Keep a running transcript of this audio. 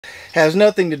has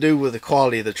nothing to do with the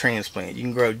quality of the transplant. You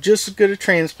can grow just as good a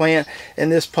transplant in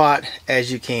this pot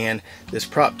as you can this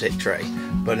prop tech tray.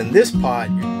 But in this pot,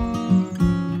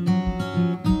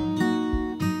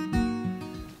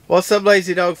 what's up,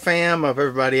 Lazy Dog fam? I hope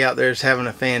everybody out there is having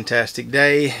a fantastic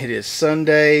day. It is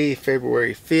Sunday,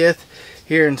 February 5th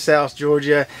here in South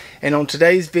Georgia, and on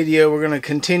today's video we're going to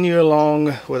continue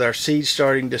along with our seed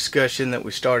starting discussion that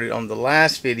we started on the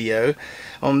last video.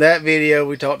 On that video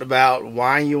we talked about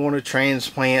why you want to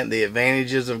transplant, the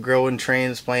advantages of growing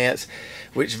transplants,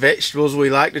 which vegetables we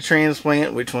like to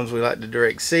transplant, which ones we like to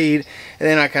direct seed, and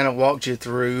then I kind of walked you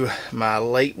through my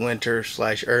late winter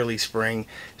 / early spring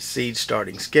seed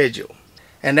starting schedule.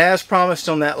 And as promised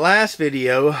on that last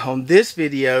video, on this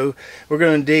video we're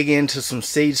going to dig into some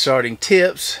seed starting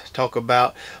tips, talk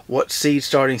about what seed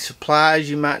starting supplies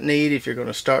you might need if you're going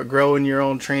to start growing your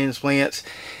own transplants,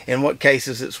 in what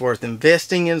cases it's worth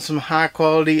investing in some high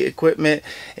quality equipment,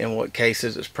 in what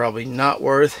cases it's probably not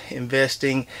worth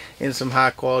investing in some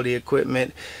high quality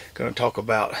equipment. Going to talk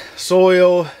about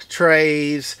soil,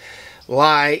 trays,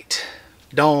 light,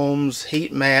 domes,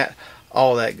 heat mat,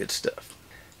 all that good stuff.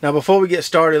 Now before we get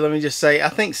started, let me just say I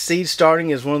think seed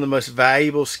starting is one of the most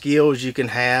valuable skills you can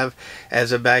have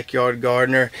as a backyard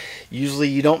gardener. Usually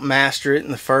you don't master it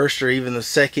in the first or even the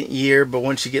second year, but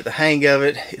once you get the hang of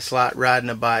it, it's like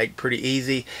riding a bike, pretty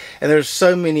easy. And there's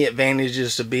so many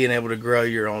advantages to being able to grow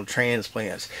your own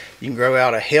transplants. You can grow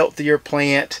out a healthier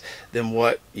plant than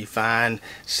what you find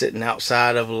sitting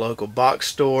outside of a local box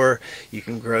store. You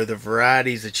can grow the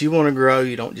varieties that you want to grow.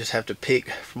 You don't just have to pick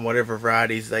from whatever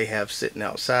varieties they have sitting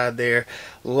outside there.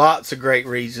 Lots of great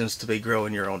reasons to be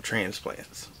growing your own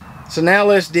transplants. So now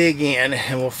let's dig in,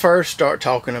 and we'll first start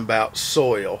talking about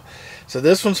soil. So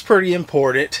this one's pretty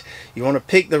important. You want to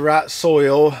pick the right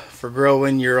soil for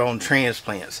growing your own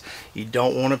transplants. You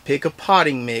don't want to pick a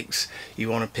potting mix. You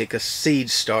want to pick a seed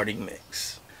starting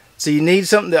mix. So you need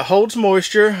something that holds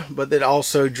moisture, but that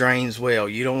also drains well.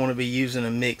 You don't want to be using a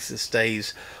mix that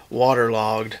stays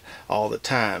waterlogged all the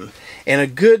time. And a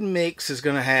good mix is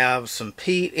going to have some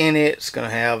peat in it. It's going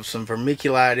to have some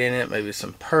vermiculite in it, maybe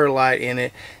some perlite in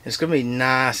it. It's going to be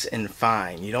nice and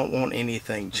fine. You don't want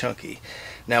anything chunky.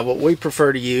 Now what we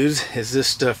prefer to use is this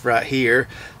stuff right here.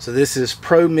 So this is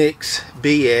Pro Mix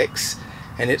BX,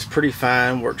 and it's pretty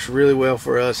fine, works really well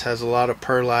for us, has a lot of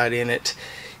perlite in it.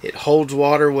 It holds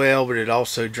water well, but it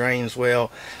also drains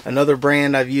well. Another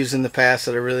brand I've used in the past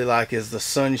that I really like is the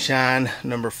Sunshine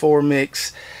No. 4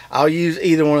 mix. I'll use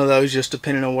either one of those just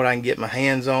depending on what I can get my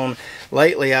hands on.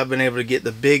 Lately I've been able to get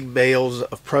the big bales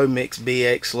of Pro Mix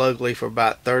BX locally for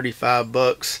about 35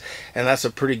 bucks, and that's a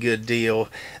pretty good deal.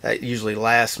 That usually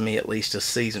lasts me at least a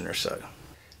season or so.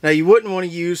 Now you wouldn't want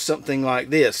to use something like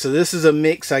this. So this is a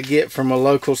mix I get from a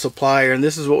local supplier, and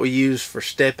this is what we use for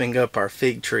stepping up our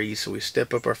fig trees. So we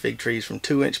step up our fig trees from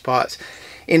 2-inch pots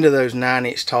into those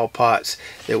 9-inch tall pots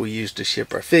that we use to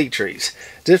ship our fig trees.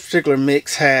 This particular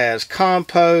mix has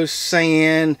compost,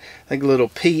 sand, I think a little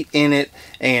peat in it,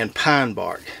 and pine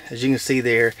bark. As you can see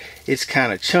there, it's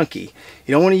kind of chunky.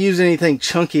 You don't want to use anything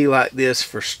chunky like this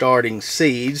for starting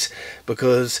seeds,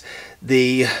 because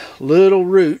the little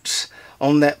roots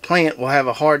on that plant will have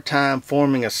a hard time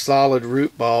forming a solid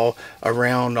root ball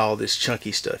around all this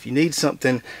chunky stuff. You need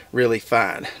something really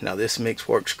fine. Now this mix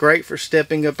works great for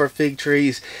stepping up our fig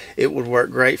trees. It would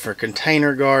work great for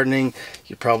container gardening.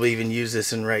 You'd probably even use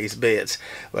this in raised beds,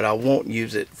 but I won't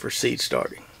use it for seed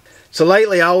starting. So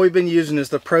lately all we've been using is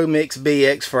the Pro Mix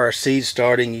BX for our seed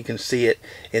starting. You can see it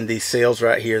in these cells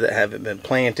right here that haven't been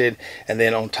planted. And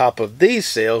then on top of these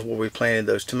cells where we planted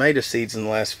those tomato seeds in the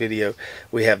last video,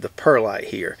 we have the perlite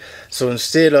here. So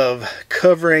instead of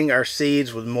covering our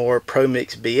seeds with more Pro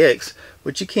Mix BX,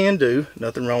 which you can do,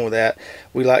 nothing wrong with that,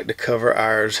 we like to cover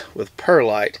ours with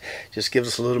perlite. Just gives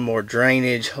us a little more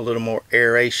drainage, a little more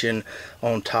aeration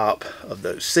on top of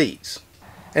those seeds.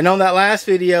 And on that last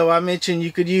video I mentioned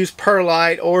you could use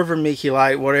perlite or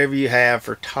vermiculite, whatever you have,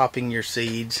 for topping your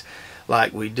seeds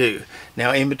like we do.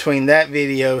 Now in between that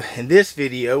video and this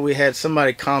video we had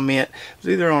somebody comment, it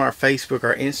was either on our Facebook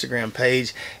or Instagram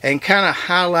page, and kind of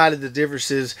highlighted the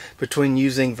differences between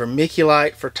using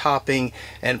vermiculite for topping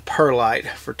and perlite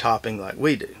for topping like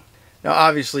we do. Now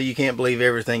obviously you can't believe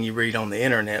everything you read on the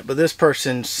internet, but this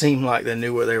person seemed like they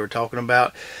knew what they were talking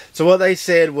about. So what they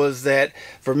said was that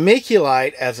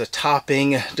vermiculite as a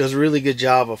topping does a really good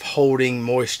job of holding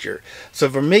moisture. So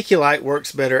vermiculite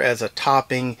works better as a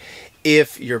topping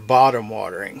if you're bottom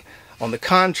watering. On the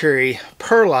contrary,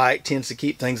 perlite tends to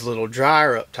keep things a little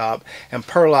drier up top, and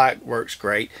perlite works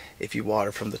great if you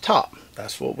water from the top.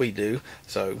 That's what we do,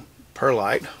 so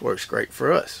perlite works great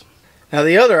for us. Now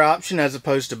the other option, as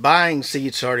opposed to buying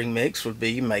seed starting mix, would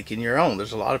be making your own.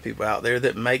 There's a lot of people out there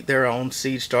that make their own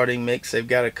seed starting mix. They've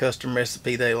got a custom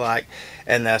recipe they like,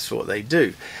 and that's what they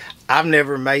do. I've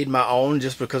never made my own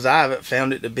just because I haven't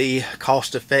found it to be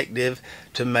cost effective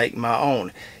to make my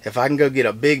own. If I can go get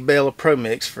a big bale of Pro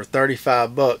Mix for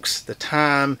 35 bucks, the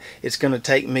time it's going to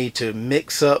take me to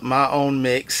mix up my own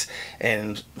mix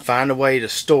and find a way to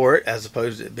store it, as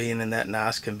opposed to it being in that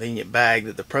nice convenient bag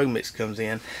that the Pro Mix comes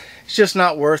in, it's just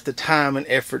not worth the time and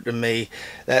effort to me.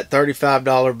 That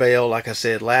 $35 bale, like I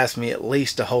said, lasts me at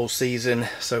least a whole season.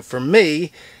 So for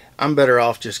me, I'm better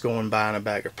off just going and buying a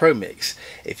bag of Pro Mix.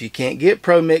 If you can't get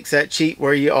Pro Mix that cheap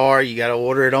where you are, you got to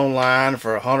order it online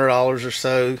for $100 or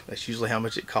so. That's usually how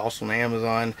much it costs on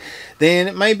Amazon. Then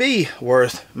it may be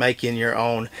worth making your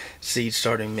own seed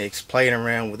starting mix, playing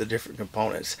around with the different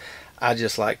components. I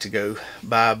just like to go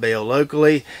buy a bale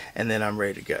locally, and then I'm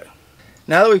ready to go.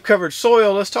 Now that we've covered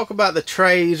soil, let's talk about the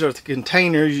trays or the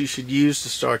containers you should use to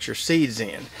start your seeds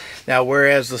in. Now,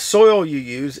 whereas the soil you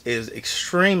use is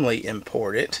extremely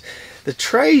important, the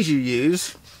trays you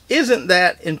use isn't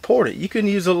that important. You can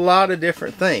use a lot of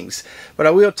different things, but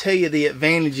I will tell you the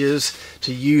advantages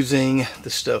to using the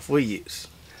stuff we use.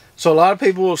 So a lot of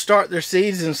people will start their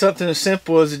seeds in something as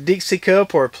simple as a Dixie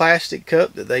cup or a plastic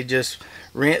cup that they just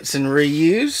rinse and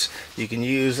reuse. You can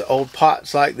use old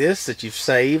pots like this that you've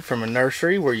saved from a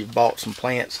nursery where you bought some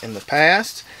plants in the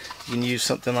past. You can use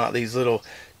something like these little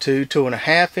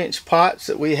 2.5 inch pots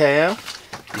that we have.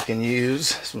 You can use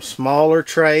some smaller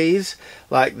trays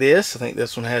like this. I think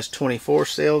this one has 24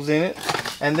 cells in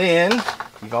it. And then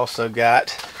you've also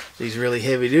got these really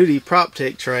heavy duty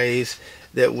PropTech trays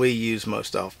that we use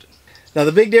most often. Now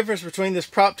the big difference between this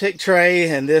PropTech tray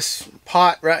and this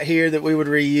pot right here that we would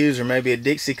reuse, or maybe a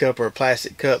Dixie cup or a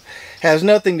plastic cup, has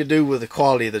nothing to do with the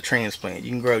quality of the transplant.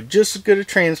 You can grow just as good a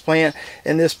transplant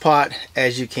in this pot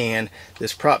as you can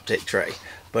this PropTech tray.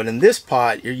 But in this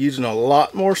pot, you're using a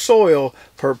lot more soil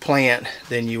per plant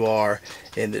than you are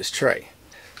in this tray.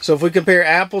 So if we compare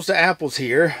apples to apples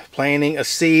here, planting a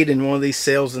seed in one of these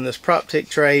cells in this PropTech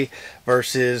tray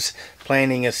versus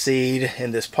planting a seed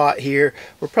in this pot here,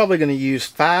 we're probably going to use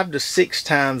 5 to 6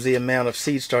 times the amount of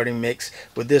seed starting mix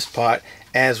with this pot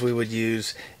as we would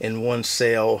use in one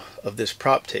cell of this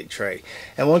PropTech tray.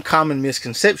 And one common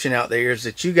misconception out there is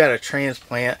that you got to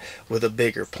transplant with a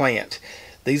bigger plant.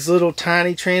 These little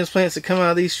tiny transplants that come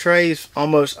out of these trays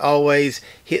almost always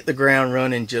hit the ground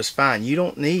running just fine. You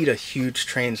don't need a huge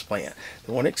transplant.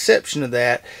 The one exception to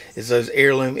that is those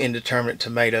heirloom indeterminate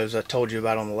tomatoes I told you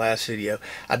about on the last video.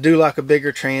 I do like a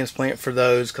bigger transplant for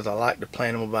those because I like to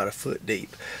plant them about a foot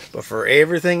deep. But for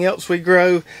everything else we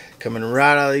grow, coming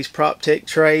right out of these PropTech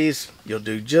trays, you'll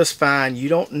do just fine. You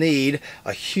don't need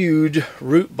a huge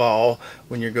root ball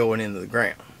when you're going into the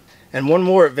ground. And one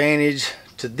more advantage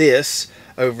to this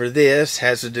over this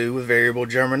has to do with variable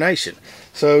germination.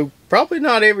 So probably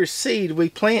not every seed we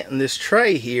plant in this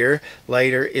tray here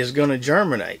later is going to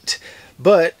germinate.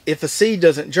 But if a seed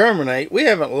doesn't germinate, we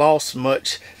haven't lost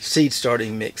much seed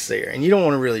starting mix there. And you don't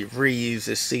want to really reuse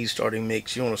this seed starting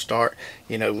mix. You want to start,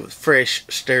 with fresh,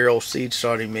 sterile seed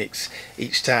starting mix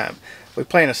each time. If we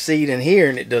plant a seed in here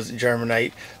and it doesn't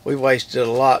germinate, we've wasted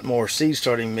a lot more seed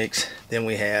starting mix than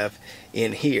we have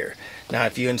in here. Now,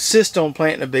 if you insist on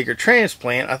planting a bigger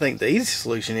transplant, I think the easy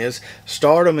solution is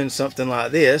start them in something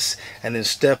like this and then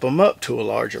step them up to a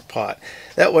larger pot.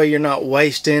 That way you're not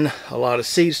wasting a lot of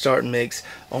seed starting mix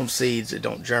on seeds that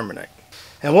don't germinate.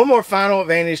 And one more final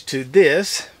advantage to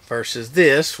this versus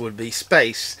this would be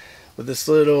space. With this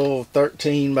little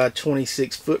 13 by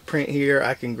 26 footprint here,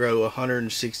 I can grow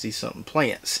 160 something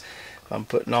plants. If I'm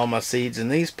putting all my seeds in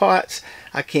these pots,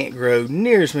 I can't grow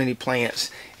near as many plants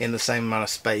in the same amount of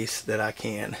space that I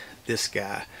can this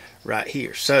guy right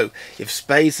here. So if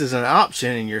space is an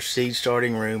option in your seed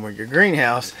starting room or your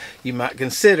greenhouse, you might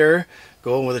consider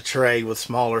going with a tray with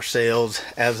smaller cells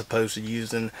as opposed to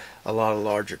using a lot of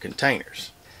larger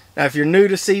containers. Now, if you're new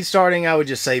to seed starting, I would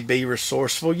just say be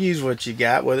resourceful. Use what you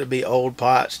got, whether it be old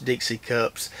pots, Dixie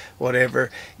cups, whatever.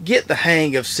 Get the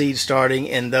hang of seed starting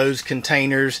in those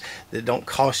containers that don't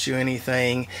cost you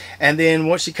anything. And then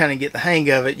once you kind of get the hang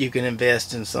of it, you can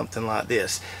invest in something like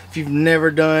this. If you've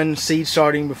never done seed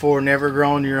starting before, never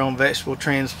grown your own vegetable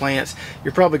transplants,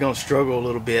 you're probably going to struggle a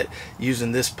little bit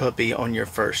using this puppy on your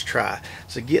first try.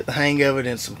 So get the hang of it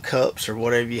in some cups or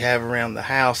whatever you have around the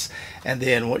house. And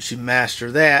then once you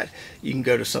master that, you can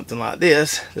go to something like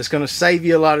this that's going to save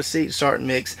you a lot of seed starting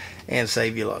mix and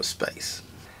save you a lot of space.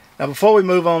 Now, before we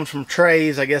move on from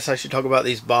trays, I guess I should talk about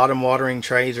these bottom watering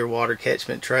trays or water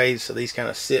catchment trays. So these kind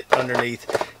of sit underneath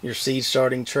your seed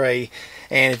starting tray.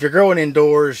 And if you're growing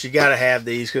indoors, you got to have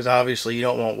these because obviously you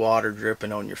don't want water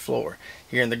dripping on your floor.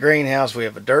 Here in the greenhouse we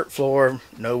have a dirt floor,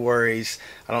 no worries.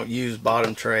 I don't use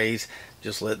bottom trays,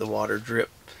 just let the water drip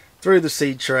through the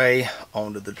seed tray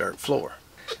onto the dirt floor.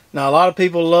 Now a lot of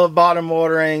people love bottom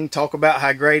watering, talk about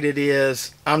how great it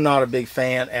is. I'm not a big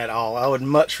fan at all. I would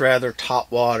much rather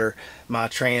top water my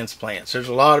transplants. There's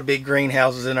a lot of big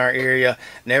greenhouses in our area.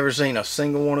 Never seen a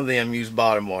single one of them use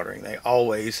bottom watering. They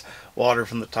always water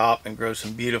from the top and grow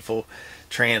some beautiful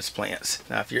transplants.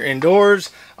 Now if you're indoors,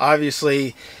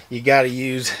 obviously you got to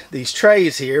use these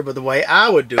trays here, but the way I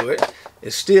would do it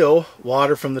is still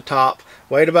water from the top,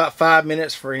 wait about 5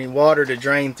 minutes for any water to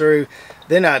drain through,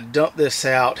 then I dump this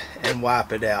out and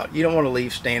wipe it out. You don't want to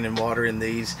leave standing water in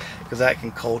these because that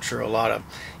can culture a lot of,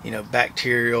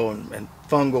 bacterial and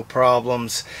fungal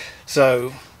problems.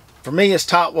 So for me it's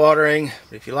top watering,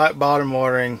 but if you like bottom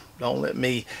watering, don't let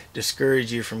me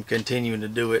discourage you from continuing to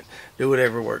do it. Do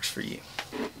whatever works for you.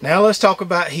 Now let's talk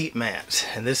about heat mats,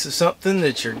 and this is something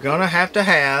that you're gonna have to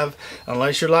have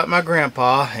unless you're like my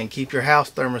grandpa and keep your house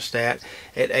thermostat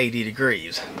at 80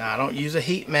 degrees. Now I don't use a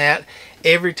heat mat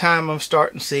every time I'm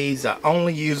starting seeds. I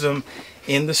only use them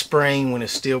in the spring when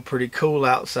it's still pretty cool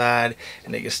outside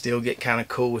and it can still get kind of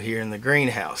cool here in the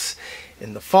greenhouse.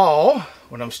 In the fall,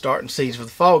 when I'm starting seeds for the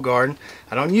fall garden,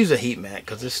 I don't use a heat mat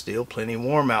because it's still plenty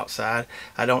warm outside.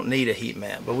 I don't need a heat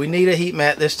mat, but we need a heat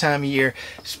mat this time of year,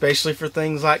 especially for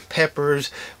things like peppers,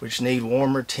 which need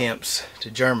warmer temps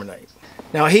to germinate.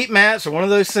 Now heat mats are one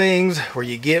of those things where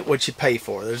you get what you pay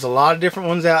for. There's a lot of different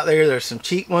ones out there. There's some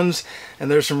cheap ones and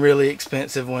there's some really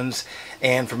expensive ones.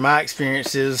 And from my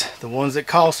experiences, the ones that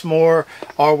cost more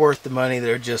are worth the money.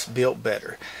 They're just built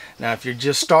better. Now if you're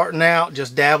just starting out,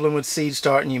 just dabbling with seed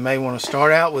starting, you may want to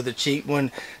start out with a cheap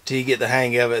one till you get the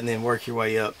hang of it and then work your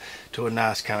way up to a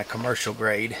nice kind of commercial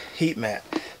grade heat mat.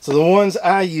 So the ones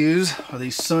I use are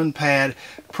these SunPad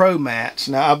Pro mats.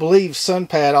 Now I believe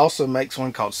SunPad also makes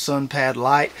one called SunPad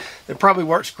Lite that probably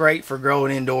works great for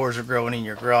growing indoors or growing in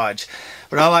your garage.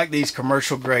 But I like these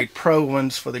commercial grade Pro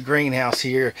ones for the greenhouse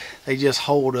here. They just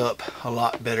hold up a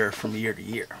lot better from year to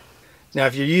year. Now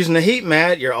if you're using a heat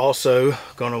mat, you're also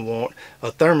going to want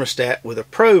a thermostat with a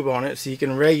probe on it so you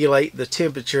can regulate the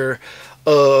temperature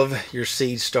of your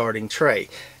seed starting tray.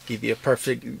 Give you a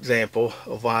perfect example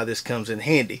of why this comes in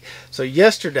handy. So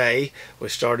yesterday we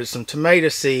started some tomato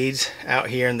seeds out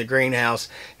here in the greenhouse.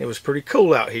 It was pretty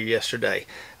cool out here yesterday.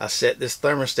 I set this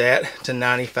thermostat to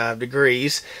 95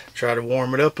 degrees, try to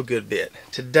warm it up a good bit.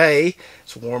 Today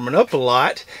it's warming up a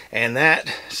lot, and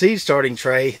that seed starting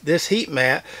tray, this heat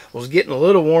mat, was getting a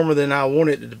little warmer than I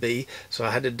wanted it to be, so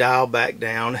I had to dial back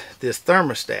down this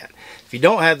thermostat. If you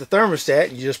don't have the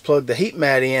thermostat, you just plug the heat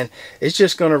mat in, it's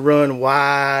just going to run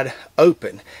wide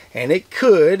open, and it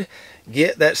could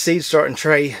get that seed starting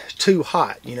tray too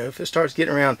hot. If it starts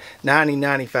getting around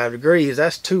 90-95 degrees,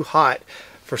 that's too hot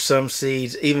for some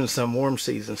seeds, even some warm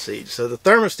season seeds. So the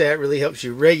thermostat really helps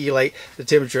you regulate the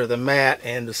temperature of the mat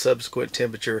and the subsequent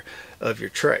temperature of your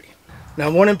tray.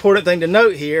 Now one important thing to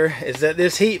note here is that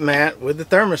this heat mat with the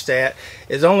thermostat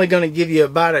is only going to give you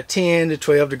about a 10 to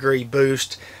 12 degree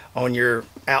boost on your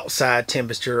outside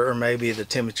temperature, or maybe the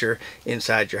temperature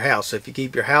inside your house. So if you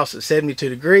keep your house at 72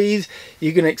 degrees,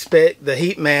 you can expect the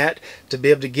heat mat to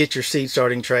be able to get your seed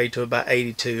starting tray to about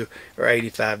 82 or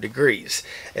 85 degrees.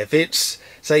 If it's,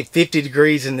 say, 50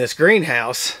 degrees in this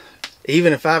greenhouse,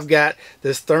 even if I've got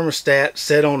this thermostat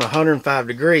set on 105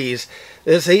 degrees,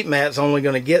 this heat mat's only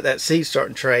going to get that seed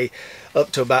starting tray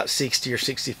up to about 60 or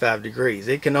 65 degrees.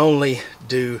 It can only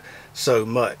do so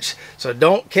much. So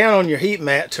don't count on your heat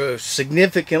mat to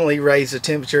significantly raise the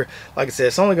temperature. Like I said,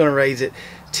 it's only going to raise it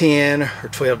 10 or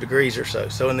 12 degrees or so.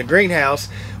 So in the greenhouse,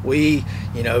 we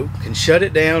can shut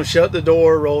it down, shut the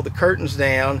door, roll the curtains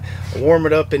down, warm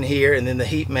it up in here, and then the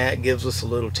heat mat gives us a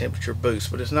little temperature boost,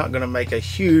 but it's not going to make a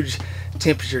huge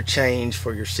temperature change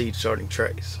for your seed starting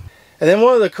trays. And then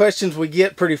one of the questions we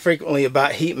get pretty frequently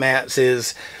about heat mats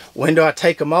is, when do I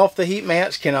take them off the heat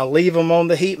mats? Can I leave them on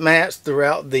the heat mats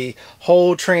throughout the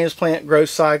whole transplant growth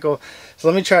cycle? So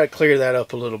let me try to clear that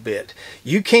up a little bit.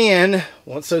 You can,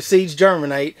 once those seeds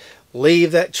germinate,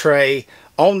 leave that tray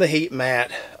on the heat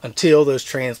mat until those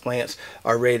transplants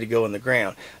are ready to go in the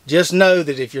ground. Just know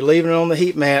that if you're leaving it on the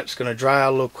heat mat, it's going to dry out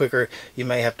a little quicker. You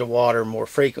may have to water more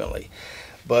frequently.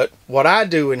 But what I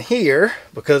do in here,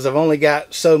 because I've only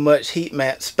got so much heat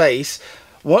mat space,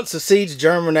 once the seeds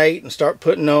germinate and start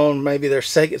putting on maybe their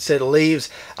second set of leaves,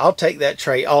 I'll take that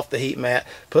tray off the heat mat,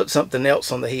 put something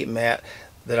else on the heat mat.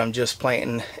 that I'm just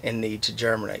planting and need to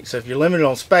germinate. So if you're limited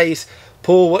on space,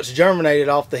 pull what's germinated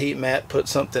off the heat mat, put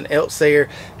something else there.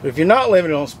 But if you're not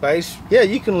limited on space, yeah,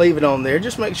 you can leave it on there.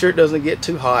 Just make sure it doesn't get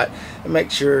too hot and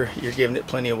make sure you're giving it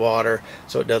plenty of water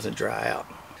so it doesn't dry out.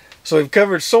 So we've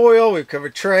covered soil, we've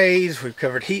covered trays, we've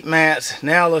covered heat mats.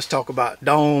 Now let's talk about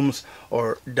domes,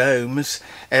 or domes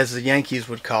as the Yankees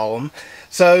would call them.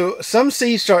 So some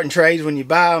seed starting trays, when you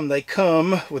buy them, they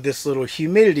come with this little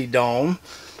humidity dome.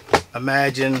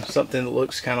 Imagine something that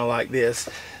looks kind of like this,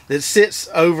 that sits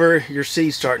over your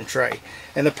seed starting tray.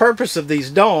 And the purpose of these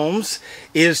domes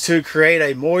is to create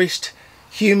a moist,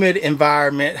 humid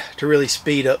environment to really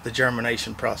speed up the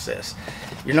germination process.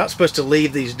 You're not supposed to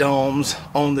leave these domes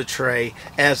on the tray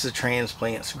as the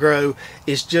transplants grow.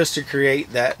 It's just to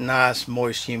create that nice,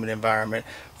 moist, humid environment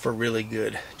for really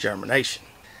good germination.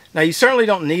 Now, you certainly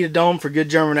don't need a dome for good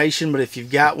germination, but if you've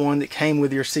got one that came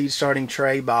with your seed starting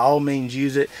tray, by all means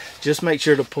use it. Just make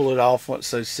sure to pull it off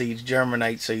once those seeds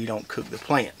germinate so you don't cook the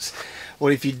plants.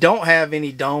 Well, if you don't have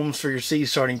any domes for your seed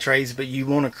starting trays, but you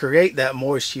want to create that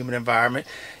moist, humid environment,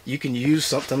 you can use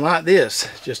something like this.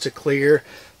 Just a clear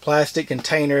plastic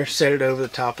container, set it over the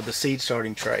top of the seed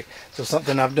starting tray. So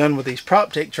something I've done with these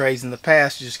PropTech trays in the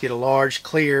past is just get a large,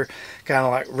 clear, kind of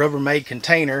like Rubbermaid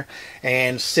container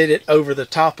and sit it over the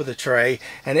top of the tray,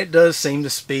 and it does seem to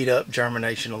speed up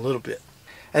germination a little bit.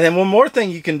 And then one more thing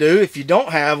you can do if you don't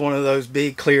have one of those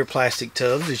big clear plastic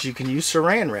tubs is you can use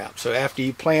saran wrap. So after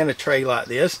you plant a tray like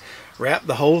this, wrap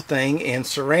the whole thing in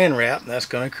saran wrap, and that's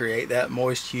going to create that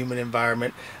moist, humid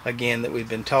environment again that we've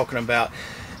been talking about.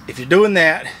 If you're doing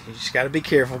that, you just got to be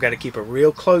careful. Got to keep a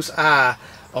real close eye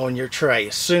on your tray.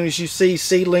 As soon as you see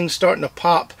seedlings starting to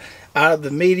pop out of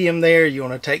the medium there, you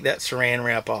want to take that saran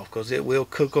wrap off because it will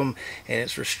cook them and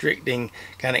it's restricting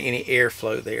kind of any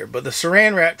airflow there. But the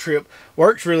saran wrap trip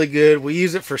works really good. We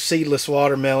use it for seedless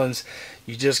watermelons.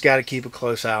 You just got to keep a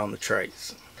close eye on the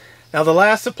trays. Now, the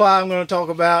last supply I'm going to talk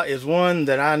about is one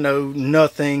that I know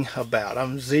nothing about.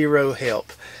 I'm zero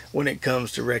help when it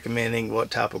comes to recommending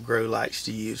what type of grow lights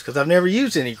to use because I've never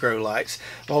used any grow lights.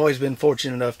 I've always been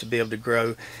fortunate enough to be able to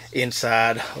grow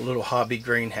inside a little hobby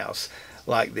greenhouse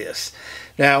like this.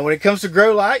 Now, when it comes to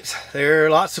grow lights, there are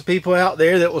lots of people out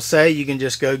there that will say you can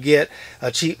just go get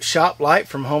a cheap shop light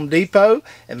from Home Depot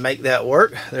and make that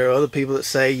work. There are other people that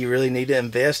say you really need to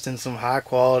invest in some high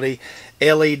quality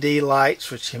LED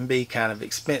lights, which can be kind of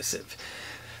expensive.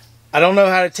 I don't know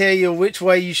how to tell you which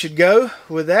way you should go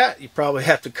with that. You probably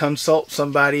have to consult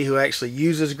somebody who actually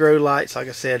uses grow lights. Like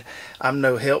I said, I'm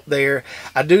no help there.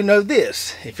 I do know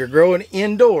this: if you're growing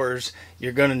indoors,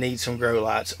 you're going to need some grow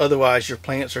lights. Otherwise, your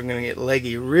plants are going to get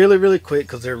leggy really, really quick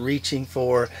because they're reaching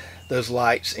for those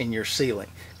lights in your ceiling.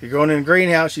 If you're growing in a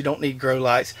greenhouse, you don't need grow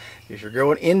lights. If you're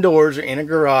growing indoors or in a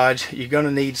garage, you're going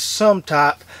to need some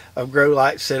type of grow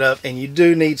light set up, and you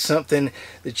do need something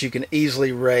that you can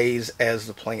easily raise as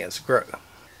the plants grow.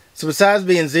 So besides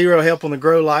being zero help on the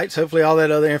grow lights, hopefully all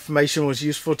that other information was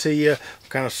useful to you. What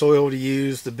kind of soil to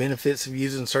use, the benefits of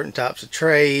using certain types of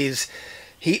trays,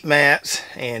 heat mats,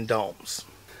 and domes.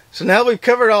 So now that we've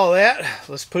covered all that,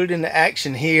 let's put it into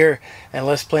action here and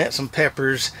let's plant some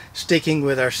peppers, sticking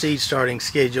with our seed starting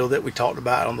schedule that we talked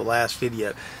about on the last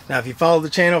video. Now, if you follow the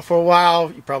channel for a while,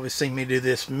 you've probably seen me do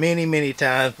this many, many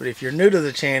times, but if you're new to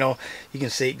the channel, you can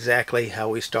see exactly how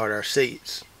we start our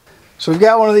seeds. So we've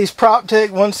got one of these PropTech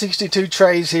 162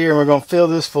 trays here, and we're going to fill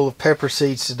this full of pepper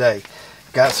seeds today.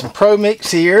 Got some Pro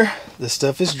Mix here. This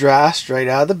stuff is dry, straight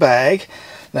out of the bag.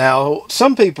 Now,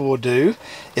 some people will do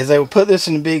is they will put this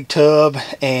in a big tub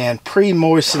and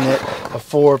pre-moisten it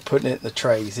before putting it in the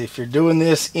trays. If you're doing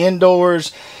this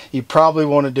indoors, you probably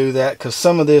want to do that because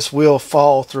some of this will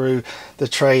fall through the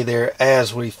tray there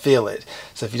as we fill it.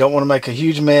 So if you don't want to make a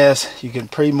huge mess, you can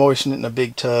pre-moisten it in a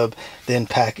big tub, then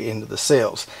pack it into the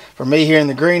cells. For me here in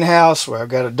the greenhouse where I've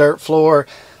got a dirt floor,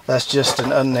 that's just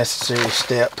an unnecessary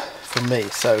step for me.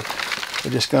 So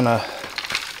we're just going to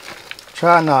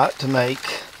try not to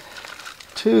make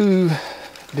too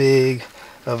big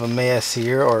of a mess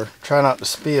here, or try not to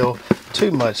spill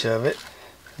too much of it.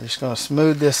 I'm just going to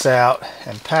smooth this out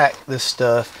and pack this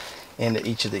stuff into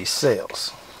each of these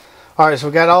cells. Alright, so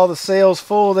we got all the cells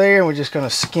full there, and we're just going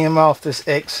to skim off this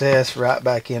excess right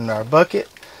back into our bucket.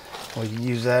 We can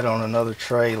use that on another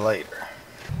tray later.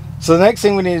 So the next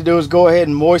thing we need to do is go ahead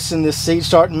and moisten this seed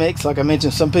starting mix. Like I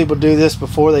mentioned, some people do this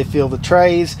before they fill the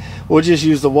trays. We'll just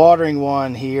use the watering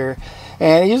wand here.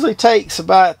 And it usually takes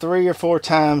about 3 or 4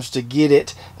 times to get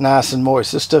it nice and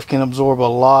moist. This stuff can absorb a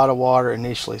lot of water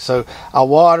initially. So I'll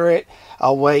water it,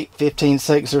 I'll wait 15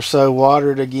 seconds or so,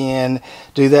 water it again,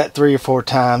 do that 3 or 4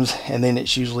 times, and then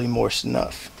it's usually moist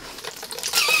enough.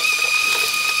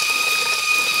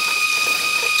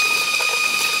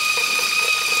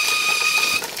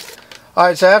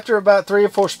 Alright, so after about 3 or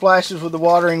 4 splashes with the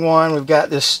watering wand, we've got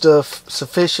this stuff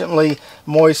sufficiently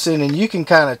moistened, and you can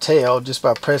kind of tell just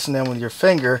by pressing down with your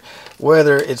finger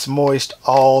whether it's moist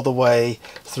all the way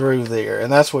through there. And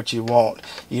that's what you want.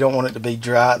 You don't want it to be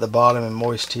dry at the bottom and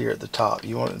moist here at the top.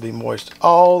 You want it to be moist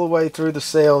all the way through the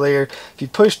cell there. If you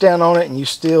push down on it and you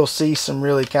still see some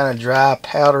really kind of dry,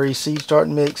 powdery seed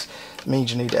starting mix, it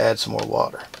means you need to add some more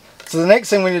water. So the next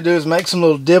thing we need to do is make some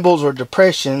little dibbles or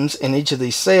depressions in each of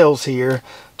these cells here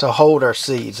to hold our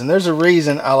seeds. And there's a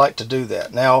reason I like to do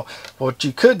that. Now, what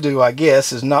you could do, I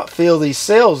guess, is not fill these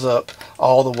cells up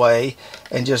all the way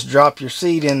and just drop your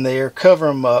seed in there, cover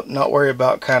them up, not worry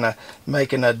about kind of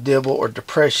making a dibble or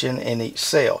depression in each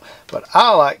cell. But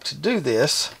I like to do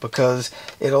this because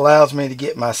it allows me to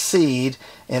get my seed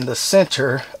in the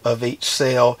center of each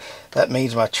cell. That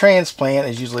means my transplant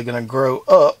is usually going to grow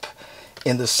up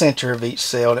in the center of each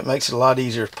cell, and it makes it a lot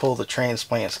easier to pull the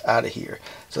transplants out of here.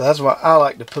 So that's why I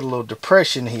like to put a little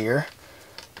depression here,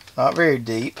 not very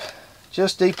deep,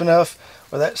 just deep enough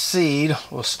where that seed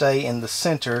will stay in the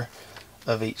center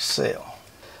of each cell.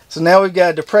 So now we've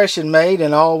got a depression made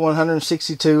in all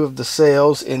 162 of the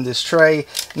cells in this tray.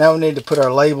 Now we need to put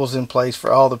our labels in place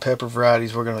for all the pepper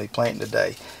varieties we're going to be planting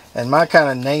today. And my kind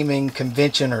of naming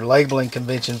convention or labeling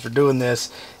convention for doing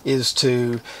this is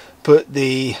to put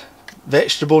the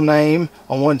vegetable name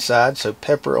on one side, so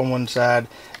pepper on one side,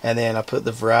 and then I put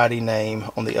the variety name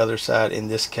on the other side, in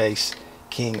this case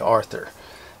King Arthur.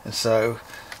 And so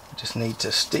I just need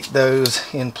to stick those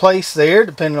in place there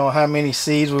depending on how many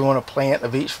seeds we want to plant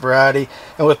of each variety.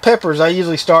 And with peppers, I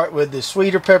usually start with the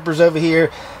sweeter peppers over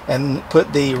here and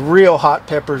put the real hot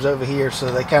peppers over here,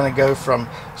 so they kind of go from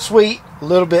sweet, a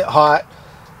little bit hot,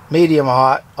 medium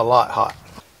hot, a lot hot.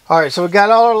 Alright, so we've got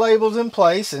all our labels in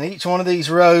place, and each one of these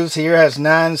rows here has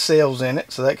 9 cells in it,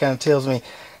 so that kind of tells me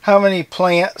how many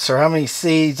plants or how many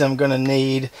seeds I'm going to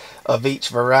need of each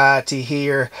variety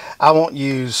here. I won't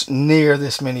use near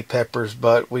this many peppers,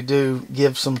 but we do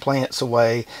give some plants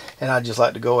away, and I just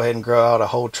like to go ahead and grow out a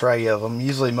whole tray of them.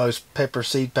 Usually most pepper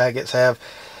seed packets have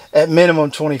at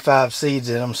minimum 25 seeds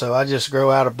in them, so I just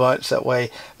grow out a bunch. That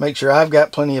way make sure I've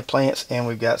got plenty of plants and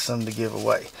we've got some to give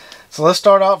away. So let's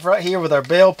start off right here with our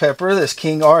bell pepper, this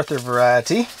King Arthur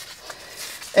variety.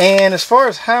 And as far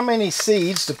as how many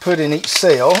seeds to put in each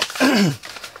cell,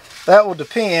 that will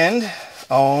depend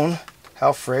on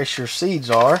how fresh your seeds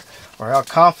are, or how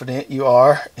confident you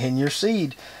are in your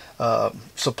seed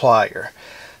supplier.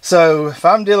 So if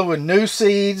I'm dealing with new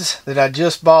seeds that I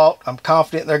just bought, I'm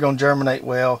confident they're going to germinate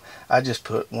well, I just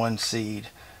put 1 seed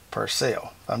per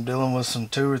cell. If I'm dealing with some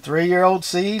 2 or 3 year old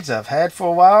seeds I've had for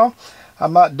a while, I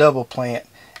might double plant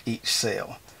each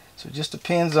cell. So it just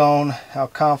depends on how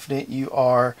confident you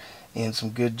are in some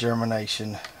good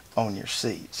germination on your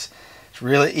seeds. It's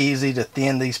really easy to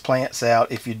thin these plants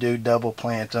out if you do double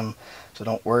plant them, so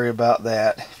don't worry about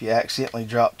that. If you accidentally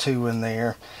drop 2 in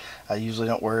there, I usually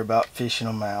don't worry about fishing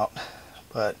them out.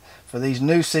 But for these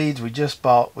new seeds we just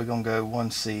bought, we're going to go 1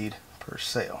 seed per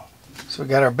cell. So we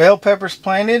got our bell peppers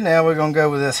planted. Now we're going to go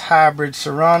with this hybrid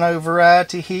Serrano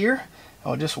variety here.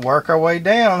 We'll just work our way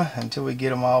down until we get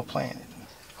them all planted.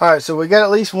 Alright, so we got at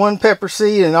least 1 pepper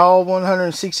seed in all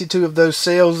 162 of those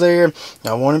cells there.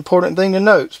 Now, one important thing to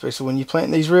note, especially when you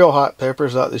plant these real hot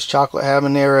peppers like this chocolate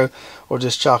habanero or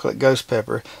just chocolate ghost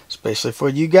pepper, especially for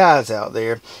you guys out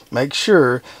there, make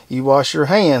sure you wash your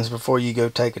hands before you go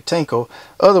take a tinkle.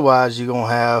 Otherwise, you're going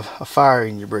to have a fire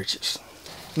in your britches.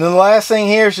 And then the last thing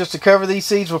here is just to cover these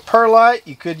seeds with perlite.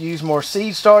 You could use more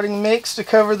seed starting mix to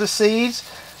cover the seeds.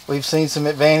 We've seen some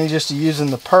advantages to using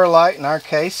the perlite in our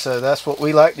case, so that's what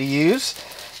we like to use.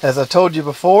 As I told you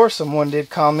before, someone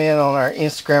did comment on our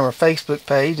Instagram or Facebook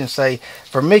page and say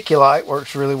vermiculite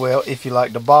works really well if you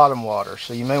like the bottom water,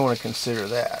 so you may want to consider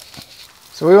that.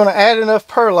 So we want to add enough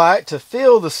perlite to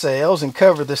fill the cells and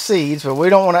cover the seeds, but we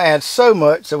don't want to add so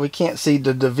much so we can't see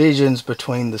the divisions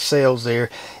between the cells there,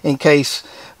 in case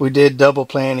we did double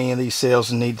plant any of these cells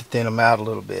and need to thin them out a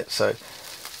little bit. So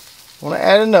want to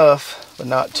add enough, but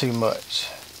not too much.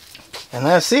 And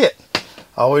that's it.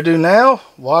 All we do now,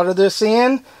 water this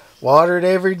in, water it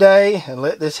every day, and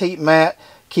let this heat mat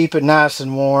keep it nice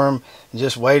and warm, and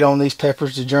just wait on these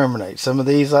peppers to germinate. Some of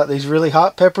these, like these really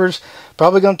hot peppers,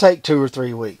 probably going to take 2 or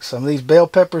 3 weeks. Some of these bell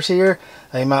peppers here,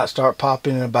 they might start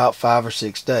popping in about 5 or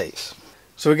 6 days.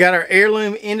 So we got our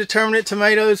heirloom indeterminate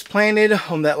tomatoes planted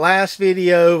on that last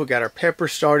video. We got our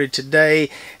peppers started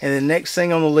today, and the next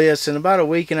thing on the list in about a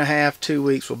week and a half, 2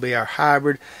 weeks, will be our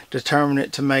hybrid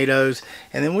determinate tomatoes,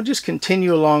 and then we'll just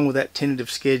continue along with that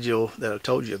tentative schedule that I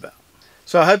told you about.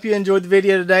 So I hope you enjoyed the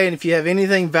video today, and if you have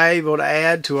anything valuable to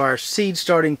add to our seed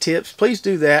starting tips, please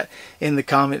do that in the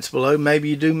comments below. Maybe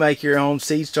you do make your own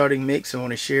seed starting mix and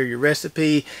want to share your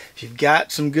recipe. If you've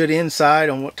got some good insight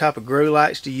on what type of grow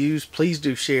lights to use, please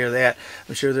do share that.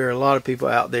 I'm sure there are a lot of people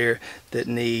out there that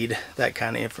need that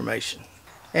kind of information.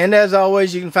 And as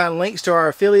always, you can find links to our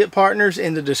affiliate partners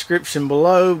in the description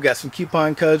below. We've got some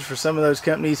coupon codes for some of those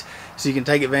companies so you can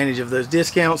take advantage of those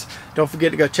discounts. Don't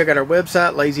forget to go check out our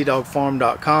website,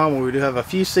 lazydogfarm.com, where we do have a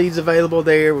few seeds available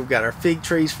there. We've got our fig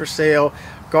trees for sale,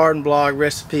 garden blog,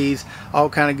 recipes, all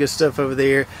kind of good stuff over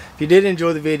there. If you did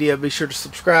enjoy the video, be sure to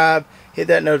subscribe, hit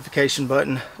that notification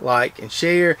button, like, and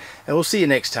share, and we'll see you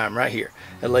next time right here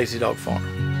at Lazy Dog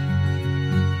Farm.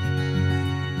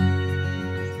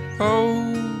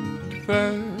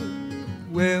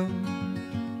 Farewell,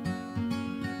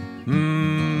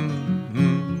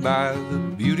 by the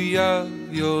beauty of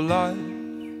your life.